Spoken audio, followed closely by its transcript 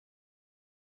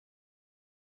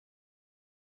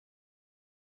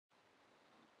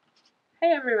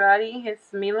Hey everybody,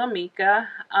 it's me Lamika.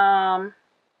 Gonna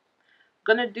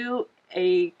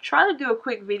try to do a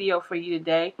quick video for you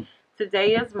today.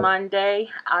 Today is Monday.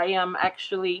 I am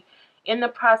actually in the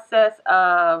process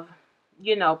of,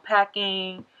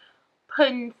 packing,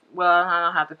 well, I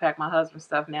don't have to pack my husband's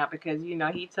stuff now because,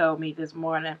 he told me this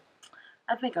morning,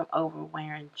 I think I'm over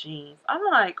wearing jeans. I'm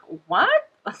like, what?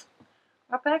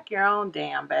 Well, pack your own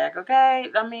damn bag, okay?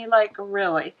 I mean, like,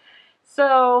 really.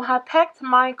 So I packed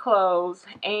my clothes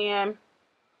and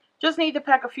just need to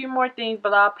pack a few more things,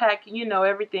 but I'll pack,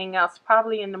 everything else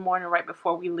probably in the morning right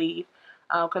before we leave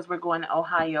because we're going to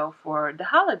Ohio for the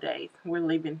holidays. We're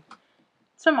leaving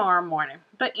tomorrow morning.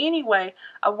 But anyway,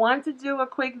 I wanted to do a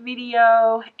quick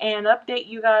video and update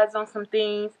you guys on some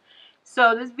things.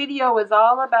 So this video is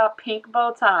all about pink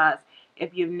bow ties.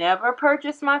 If you've never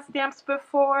purchased my stamps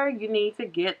before, you need to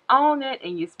get on it,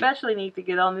 and you especially need to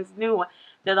get on this new one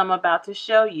that I'm about to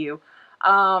show you.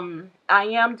 I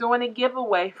am doing a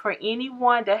giveaway for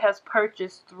anyone that has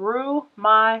purchased through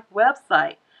my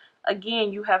website.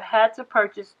 Again, you have had to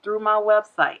purchase through my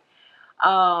website.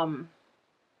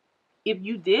 If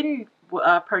you didn't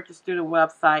purchase through the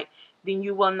website, then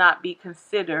you will not be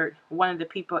considered one of the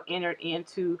people entered in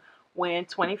to win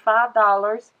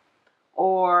 $25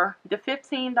 or the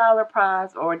 $15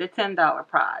 prize or the $10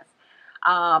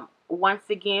 prize. Once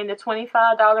again, the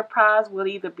 $25 prize will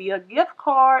either be a gift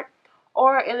card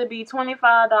or it'll be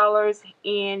 $25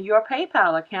 in your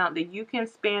PayPal account that you can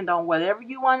spend on whatever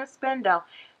you want to spend on.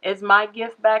 It's my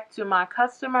gift back to my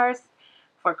customers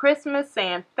for Christmas,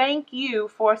 saying thank you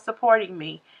for supporting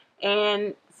me.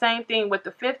 And same thing with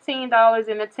the $15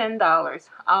 and the $10.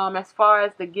 As far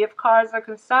as the gift cards are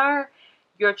concerned,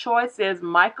 your choice is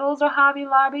Michael's or Hobby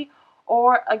Lobby,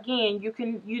 or again, you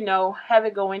can, have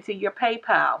it go into your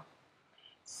PayPal.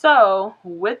 So,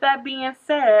 with that being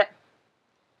said,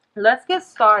 let's get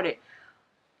started.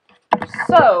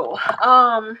 So,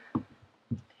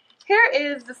 here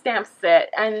is the stamp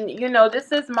set, and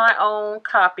this is my own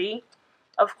copy,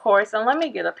 of course. And let me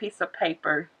get a piece of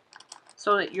paper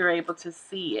so that you're able to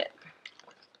see it.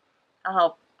 I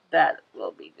hope that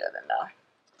will be good enough.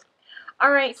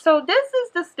 Alright, so this is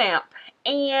the stamp,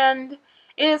 and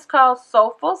it is called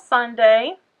Soulful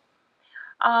Sunday.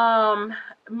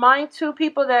 My two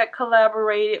people that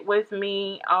collaborated with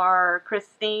me are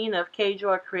Christine of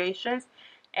K-Joy Creations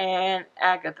and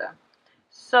Agatha.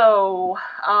 So,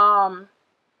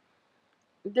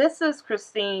 this is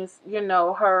Christine's,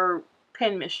 her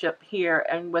penmanship here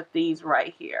and with these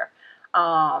right here.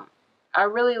 I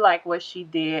really like what she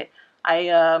did.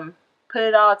 I put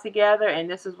it all together, and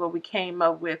this is what we came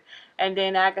up with. And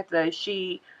then Agatha,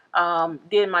 she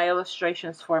did my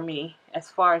illustrations for me as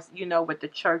far as, with the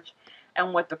church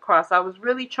and with the cross. I was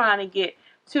really trying to get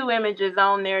two images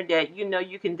on there that,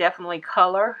 you can definitely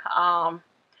color.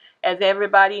 As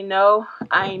everybody know,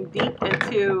 I'm deep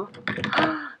into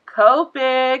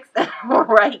Copics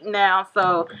right now,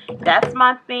 so that's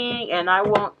my thing, and I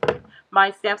want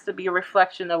my stamps to be a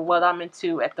reflection of what I'm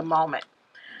into at the moment.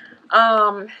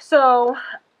 So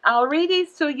I'll read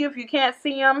these to you. If you can't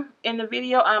see them in the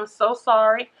video, I'm so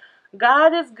sorry.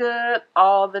 God is good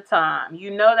all the time.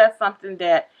 That's something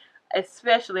that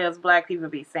especially as black people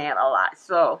be saying a lot,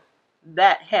 so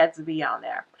that had to be on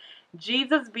there.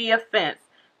 Jesus be a fence.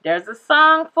 There's a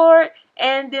song for it,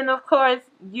 and then of course,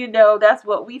 that's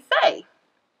what we say.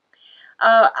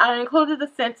 I included a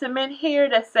sentiment here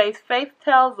that says faith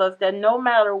tells us that no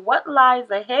matter what lies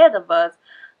ahead of us,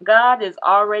 God is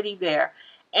already there.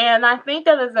 And I think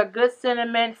that is a good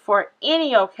sentiment for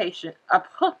any occasion.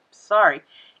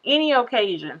 Any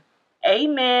occasion.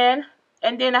 Amen.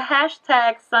 And then a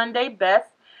hashtag Sunday best.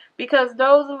 Because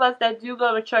those of us that do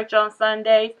go to church on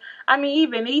Sundays, I mean,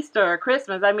 even Easter or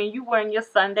Christmas, I mean, you wearing your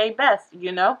Sunday best,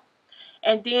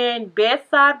 And then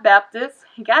Bedside Baptist,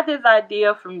 got this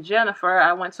idea from Jennifer.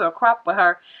 I went to a crop with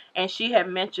her, and she had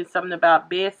mentioned something about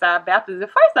Bedside Baptist. At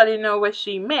first, I didn't know what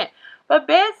she meant. But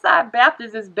Bedside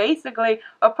Baptist is basically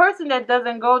a person that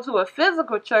doesn't go to a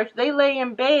physical church. They lay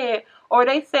in bed or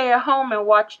they stay at home and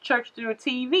watch church through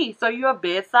TV. So you're a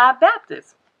Bedside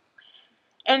Baptist.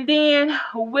 And then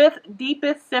with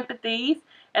deepest sympathies,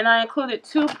 and I included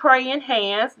two praying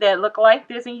hands that look like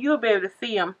this, and you'll be able to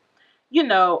see them,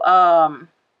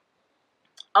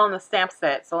 on the stamp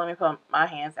set. So let me put my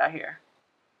hands out here.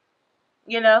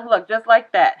 Look, just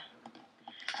like that.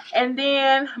 And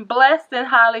then blessed and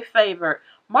highly favored.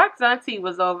 Mark's auntie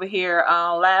was over here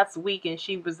last week, and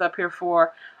she was up here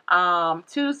for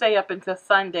Tuesday up until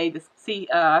Sunday to see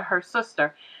her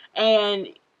sister. And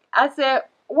I said,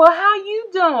 well, how you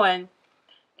doing?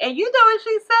 And you know what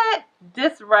she said?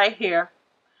 This right here.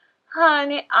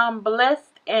 Honey, I'm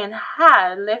blessed and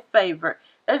highly favored.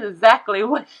 That's exactly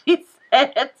what she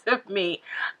said to me.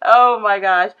 Oh my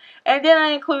gosh. And then I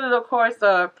included, of course,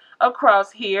 a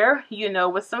cross here, you know,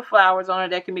 with some flowers on it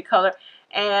that can be colored.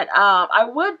 And I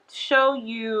would show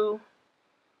you,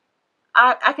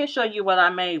 I can show you what I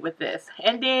made with this.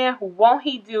 And then, won't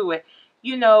he do it?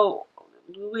 You know,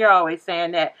 we're always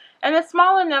saying that. And it's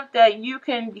small enough that you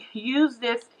can use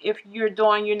this if you're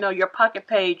doing, you know, your pocket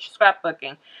page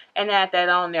scrapbooking and add that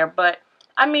on there. But,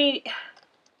 I mean,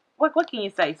 what can you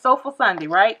say? Soulful Sunday,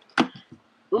 right?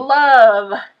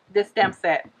 Love this stamp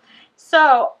set.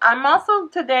 So, I'm also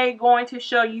today going to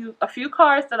show you a few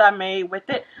cards that I made with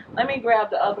it. Let me grab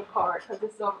the other card because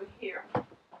it's over here.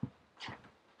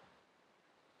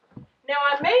 Now,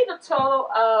 I made a total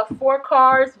of 4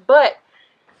 cards, but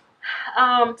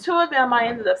 2 of them I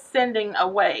ended up sending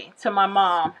away to my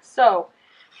mom. So,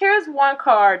 here's one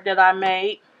card that I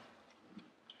made.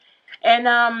 And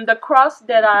the cross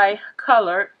that I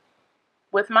colored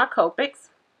with my Copics.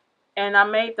 And I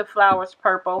made the flowers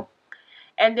purple.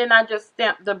 And then I just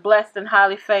stamped the blessed and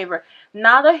highly favored.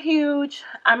 Not a huge,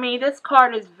 I mean, this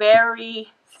card is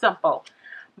very simple.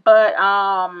 But,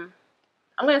 I'm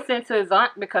going to send it to his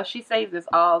aunt because she says this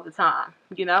all the time,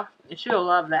 you know, and she'll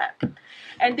love that.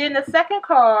 And then the second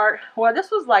card, well, this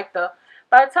was like by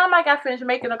the time I got finished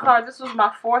making the cards, this was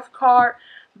my 4th card.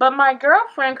 But my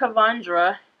girlfriend,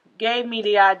 Kavandra, gave me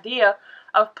the idea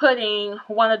of putting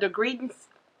one of the greetings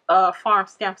farm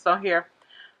stamps on here.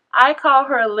 I call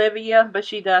her Olivia, but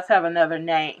she does have another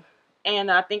name.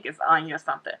 And I think it's Anya or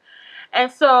something.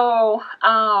 And so,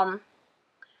 I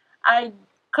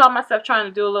caught myself trying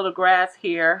to do a little grass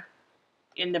here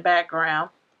in the background,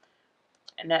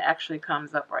 and that actually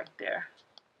comes up right there.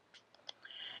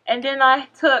 And then I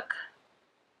took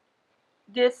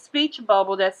this speech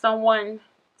bubble that someone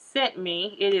sent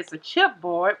me. It is a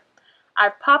chipboard. I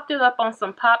popped it up on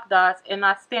some pop dots, and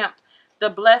I stamped the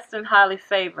blessed and highly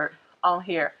favored on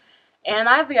here. And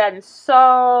I've gotten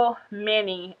so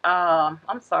many,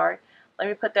 I'm sorry, let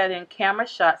me put that in camera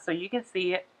shot so you can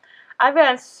see it. I've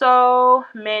had so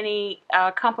many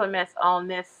compliments on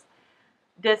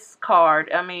this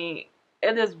card. I mean,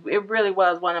 it really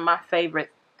was one of my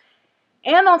favorites.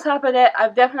 And on top of that,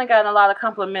 I've definitely gotten a lot of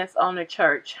compliments on the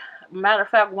church. Matter of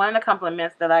fact, one of the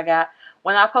compliments that I got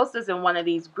when I posted in one of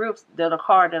these groups, the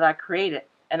card that I created,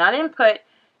 and I didn't put,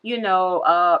 you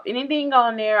know, anything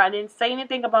on there. I didn't say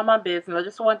anything about my business. I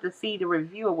just wanted to see the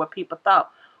review of what people thought.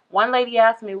 One lady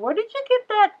asked me, "Where did you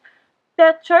get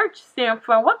that church stamp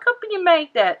from? What company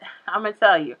made that?" I'm going to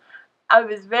tell you. I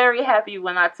was very happy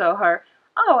when I told her,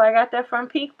 "Oh, I got that from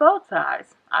Pink Bow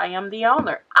Ties. I am the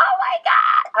owner." Oh my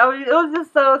God! It was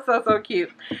just so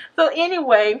cute. So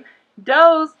anyway,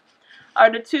 those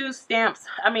are the 2 stamps,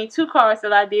 2 cards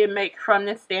that I did make from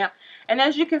this stamp. And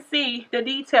as you can see, the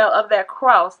detail of that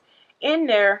cross in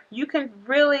there, you can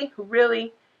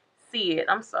really see it.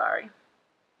 I'm sorry.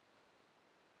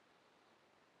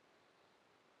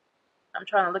 I'm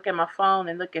trying to look at my phone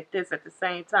and look at this at the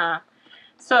same time.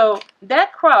 So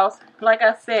that cross, like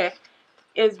I said,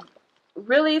 is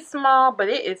really small, but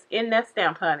it is in that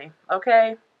stamp, honey.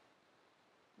 Okay?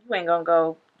 You ain't gonna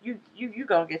go, you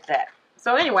gonna get that.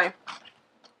 So anyway,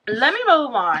 let me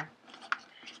move on.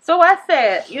 So I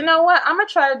said, you know what? I'm gonna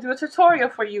try to do a tutorial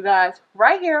for you guys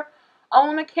right here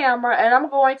on the camera, and I'm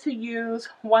going to use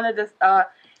one of the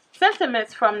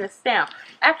sentiments from the stamp.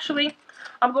 Actually,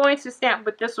 I'm going to stamp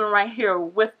with this one right here,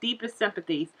 with deepest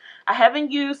sympathies. I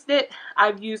haven't used it.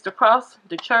 I've used the cross,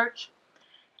 the church,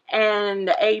 and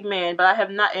the amen, but I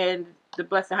have not, and the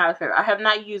blessed and highly favored. I have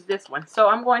not used this one. So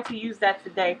I'm going to use that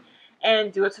today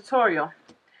and do a tutorial.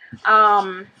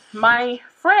 My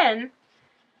friend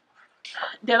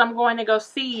that I'm going to go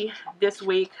see this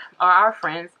week, or our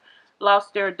friends,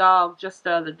 lost their dog just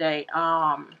the other day.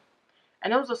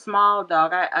 And it was a small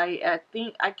dog. I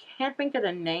think I can't think of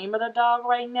the name of the dog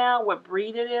right now, what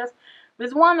breed it is. But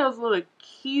it's one of those little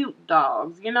cute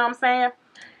dogs, you know what I'm saying?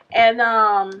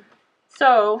 And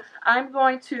so I'm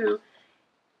going to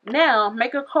now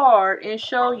make a card and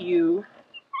show you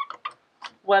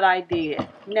what I did.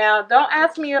 Now, don't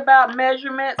ask me about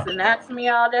measurements and ask me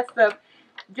all that stuff.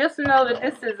 Just know that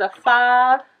this is a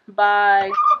 5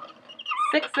 by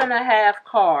 6.5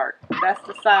 card. That's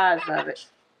the size of it.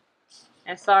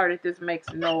 And sorry that this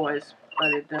makes noise,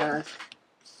 but it does.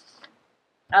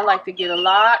 I like to get a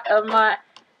lot of my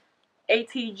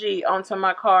ATG onto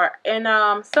my card. And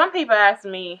some people ask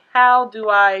me, how do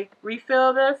I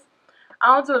refill this?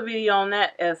 I'll do a video on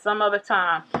that at some other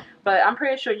time. But I'm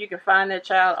pretty sure you can find that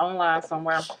child online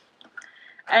somewhere.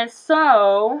 And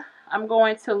so I'm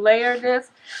going to layer this.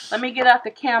 Let me get out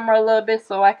the camera a little bit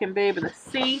so I can be able to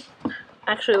see.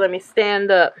 Actually, let me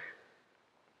stand up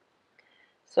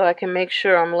so I can make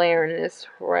sure I'm layering this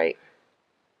right.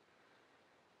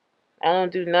 I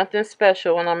don't do nothing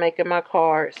special when I'm making my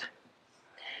cards.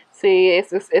 See,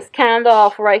 it's kind of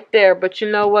off right there, but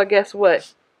you know what? Guess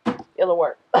what? It'll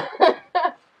work.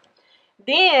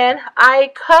 Then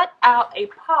I cut out a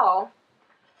paw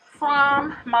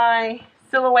from my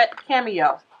silhouette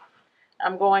cameo.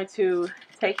 I'm going to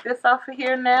take this off of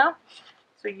here now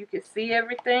so you can see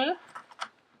everything.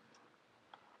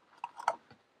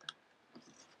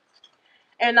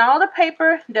 And all the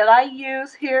paper that I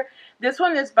use here, this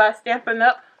one is by Stampin'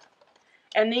 Up.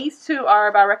 And these two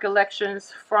are by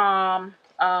Recollections from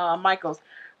Michaels.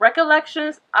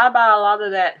 Recollections, I buy a lot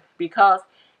of that because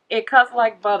it cuts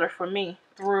like butter for me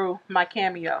through my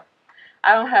cameo.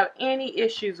 I don't have any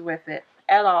issues with it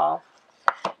at all.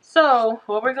 So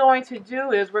what we're going to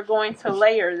do is we're going to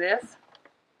layer this.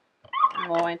 I'm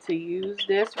going to use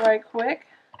this right quick.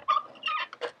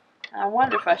 I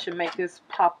wonder if I should make this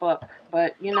pop up,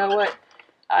 but you know what?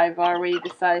 I've already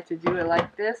decided to do it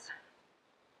like this.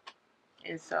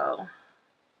 And so,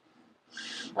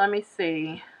 let me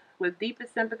see. With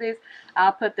Deepest Sympathies,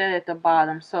 I'll put that at the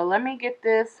bottom. So let me get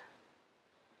this.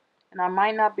 And I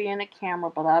might not be in the camera,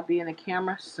 but I'll be in the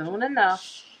camera soon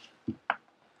enough.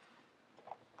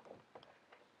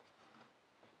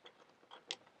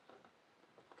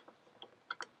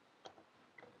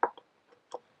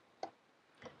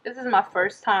 This is my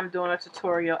first time doing a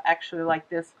tutorial actually like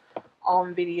this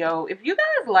on video. If you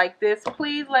guys like this,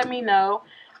 please let me know.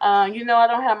 You know I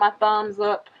don't have my thumbs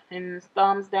up and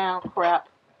thumbs down crap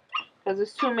because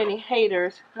there's too many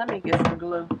haters. Let me get some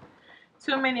glue.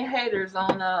 Too many haters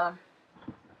on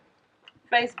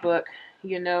Facebook.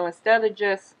 You know, instead of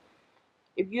just,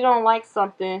 if you don't like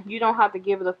something, you don't have to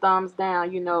give it a thumbs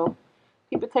down. You know,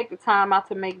 people take the time out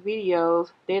to make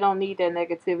videos. They don't need that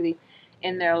negativity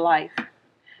in their life.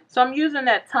 So I'm using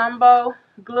that Tombow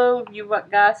glue. You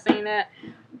guys seen that?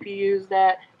 If you use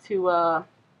that to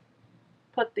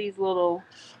put these little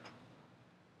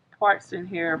parts in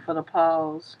here for the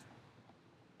paws.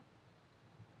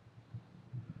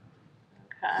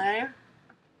 Okay.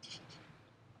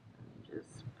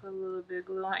 Just put a little bit of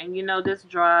glue on. And you know this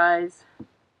dries.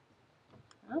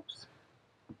 Oops.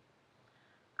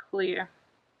 Clear.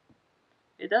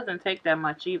 It doesn't take that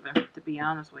much either, to be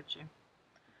honest with you.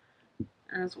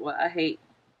 That's what I hate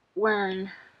wearing.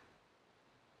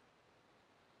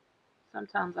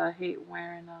 Sometimes I hate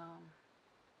wearing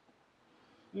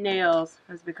nails.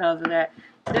 It's because of that.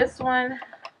 This one,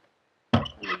 I'm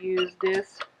going to use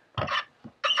this.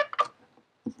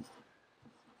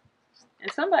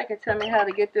 And somebody can tell me how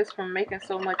to get this from making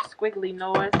so much squiggly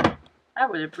noise. I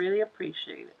would really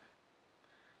appreciate it.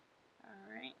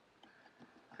 Alright.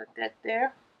 Put that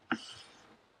there.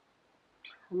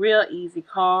 Real easy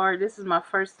card. This is my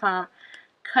first time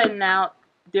cutting out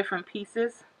different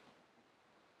pieces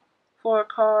for a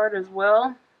card as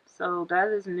well. So that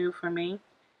is new for me.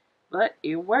 But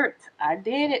it worked. I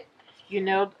did it. You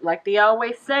know, like they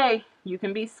always say, you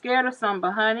can be scared of something,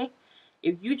 but honey,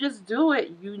 if you just do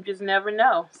it, you just never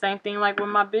know. Same thing like with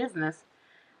my business.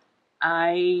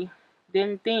 I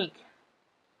didn't think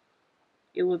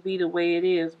it would be the way it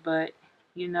is, but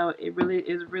you know, it really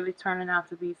is really turning out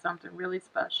to be something really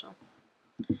special.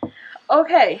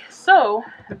 Okay, so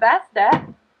that's that.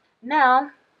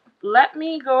 Now, let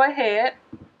me go ahead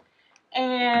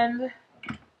and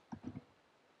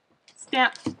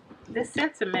stamp this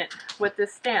sentiment with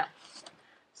this stamp.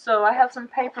 So I have some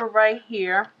paper right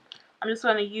here. I'm just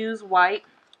going to use white.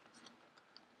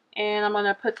 And I'm going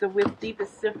to put the With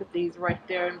Deepest Sympathies right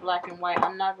there in black and white.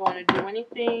 I'm not going to do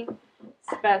anything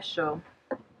special.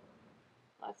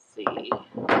 Let's see.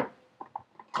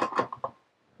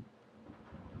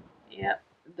 Yep,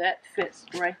 that fits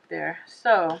right there.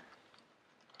 So,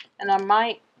 and I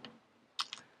might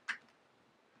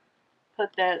put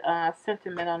that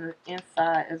sentiment on the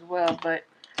inside as well, but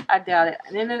I doubt it.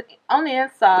 And then on the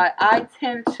inside, I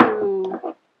tend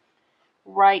to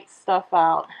write stuff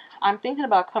out. I'm thinking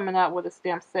about coming out with a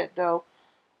stamp set though,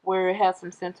 where it has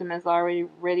some sentiments already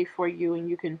ready for you and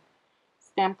you can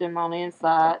stamp them on the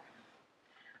inside.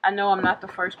 I know I'm not the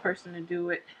first person to do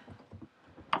it,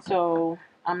 so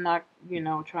I'm not, you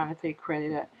know, trying to take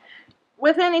credit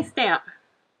with any stamp.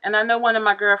 And I know one of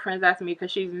my girlfriends asked me because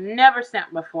she's never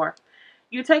stamped before.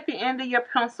 You take the end of your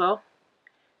pencil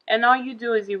and all you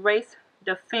do is erase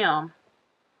the film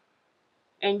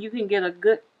and you can get a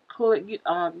good,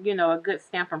 you know, a good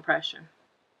stamp impression.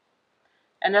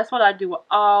 And that's what I do with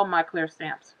all my clear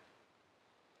stamps.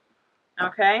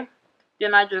 Okay?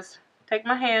 Then I just take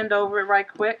my hand over it right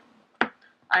quick. I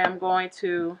am going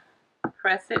to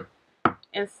press it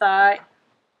inside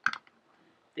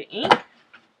the ink,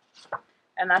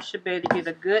 and I should be able to get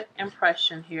a good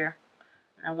impression here.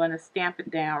 And I'm going to stamp it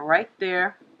down right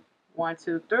there. 1,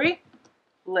 2, 3,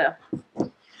 lift.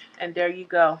 And there you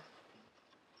go.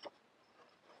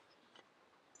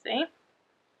 See?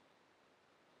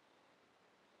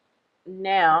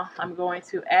 Now I'm going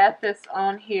to add this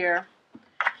on here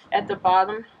at the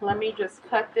bottom. Let me just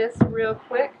cut this real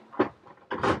quick.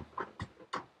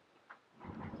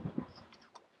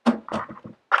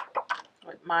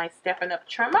 With my stepping up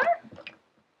trimmer.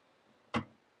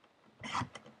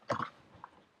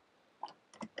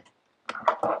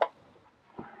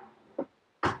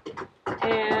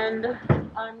 And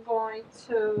I'm going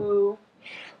to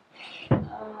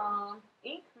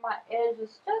ink my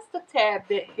edges just a tad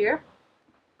bit here.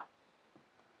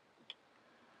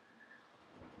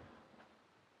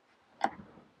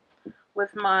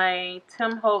 With my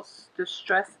Tim Holtz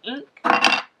Distress Ink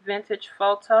Vintage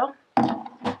Photo.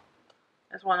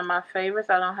 It's one of my favorites.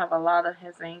 I don't have a lot of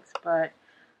his inks, but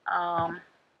I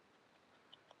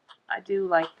do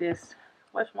like this.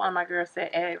 What's one of my girls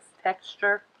said? Adds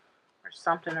texture or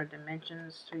something, or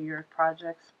dimensions to your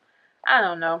projects. I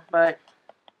don't know, but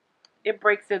it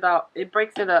breaks it up. It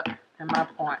breaks it up in my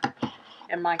point.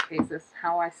 In my case, it's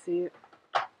how I see it.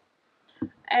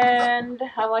 And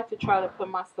I like to try to put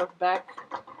my stuff back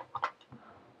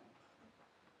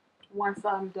once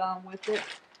I'm done with it.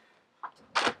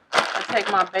 I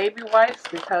take my baby wipes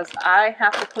because I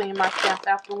have to clean my stamps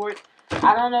afterwards.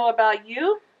 I don't know about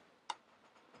you,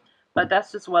 but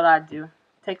that's just what I do.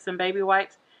 Take some baby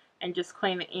wipes and just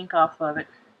clean the ink off of it.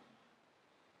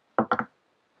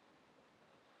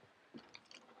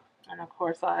 And of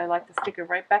course, I like to stick it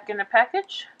right back in the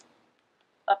package,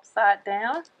 upside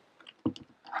down,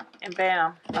 and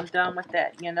bam, I'm done with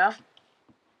that, you know.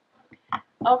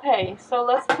 Okay, so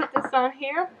let's put this on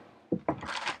here.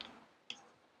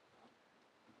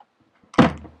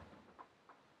 Get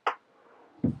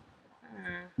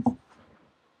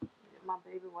my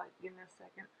baby wipe in a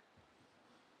second.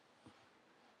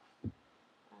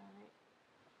 Alright.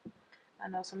 I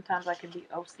know sometimes I can be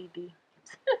OCD.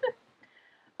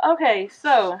 Okay,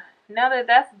 so now that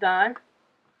that's done,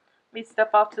 let me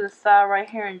step off to the side right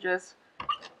here and just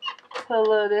put a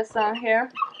little of this on here.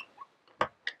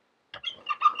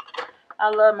 I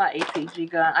love my ATG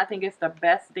gun. I think it's the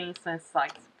best thing since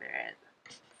sliced bread.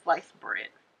 Sliced bread.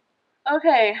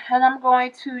 Okay, and I'm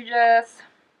going to just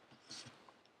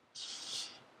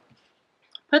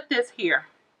put this here.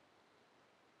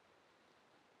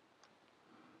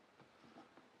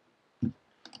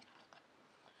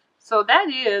 So that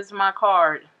is my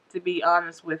card, to be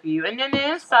honest with you. And then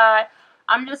the inside,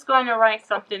 I'm just going to write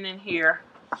something in here.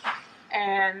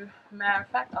 And matter of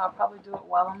fact, I'll probably do it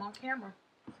while I'm on camera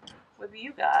with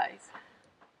you guys.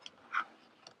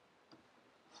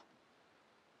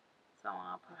 So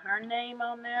I'll put her name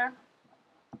on there.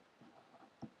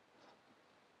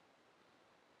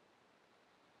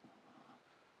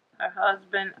 Her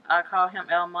husband, I call him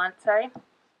El Monte.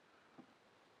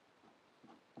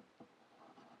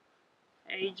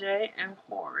 AJ and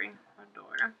Corey, her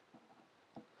daughter.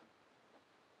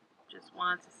 Just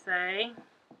wanted to say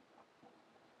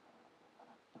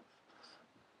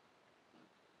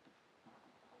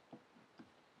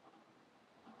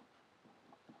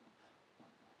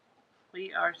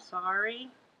we are sorry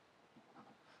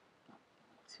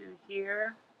to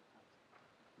hear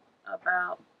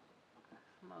about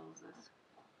Moses.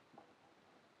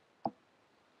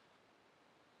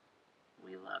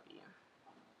 We love you.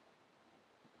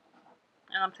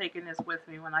 And I'm taking this with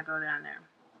me when I go down there.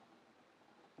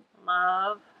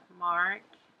 Love, Mark,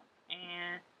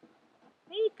 and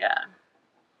Mika.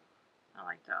 I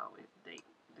like to always date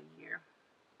the year.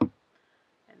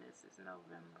 And this is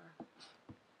November.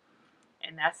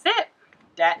 And that's it.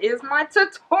 That is my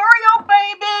tutorial,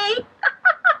 baby.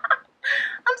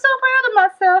 I'm so proud of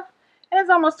myself. It's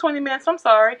almost 20 minutes. I'm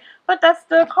sorry. But that's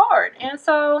the card. And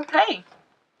so, hey,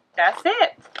 that's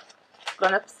it.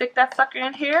 Gonna stick that sucker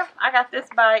in here. I got this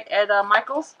by Ed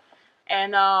Michaels.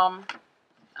 And I'm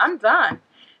done.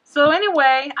 So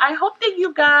anyway, I hope that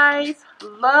you guys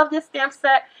love this stamp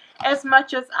set as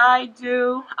much as I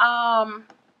do.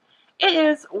 It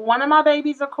is one of my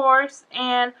babies, of course,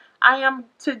 and I am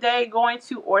today going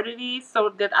to order these so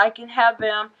that I can have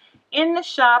them in the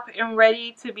shop and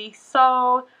ready to be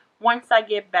sold once I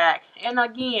get back. And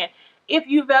again, if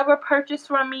you've ever purchased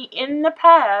from me in the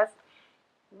past,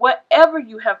 whatever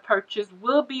you have purchased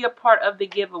will be a part of the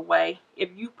giveaway. If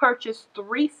you purchase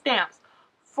 3 stamps,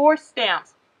 4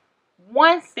 stamps,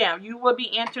 1 stamp, you will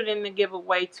be entered in the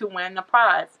giveaway to win the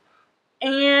prize.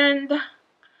 And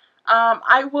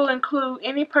I will include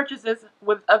any purchases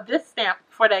of this stamp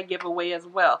for that giveaway as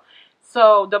well.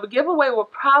 So the giveaway will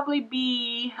probably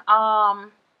be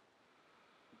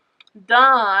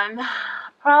done.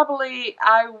 Probably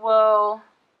I'll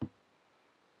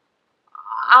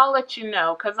let you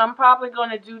know, because I'm probably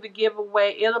going to do the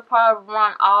giveaway. It'll probably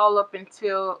run all up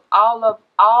until all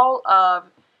of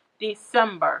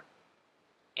December,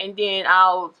 and then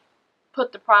I'll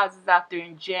put the prizes out there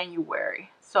in January.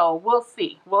 So we'll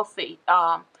see. We'll see.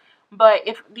 But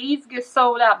if these get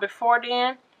sold out before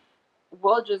then,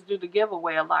 we'll just do the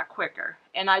giveaway a lot quicker.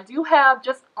 And I do have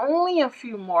just only a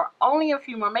few more,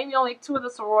 maybe only 2 of the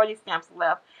sorority stamps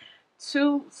left,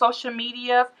 2 social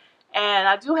medias, and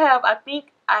I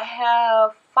think I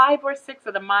have 5 or 6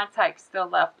 of the Mind types still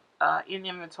left in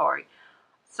inventory.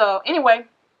 So anyway,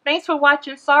 thanks for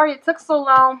watching. Sorry it took so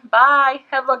long. Bye.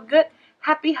 Have a good,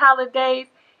 happy holidays,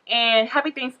 and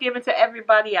happy Thanksgiving to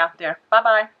everybody out there.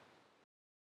 Bye-bye.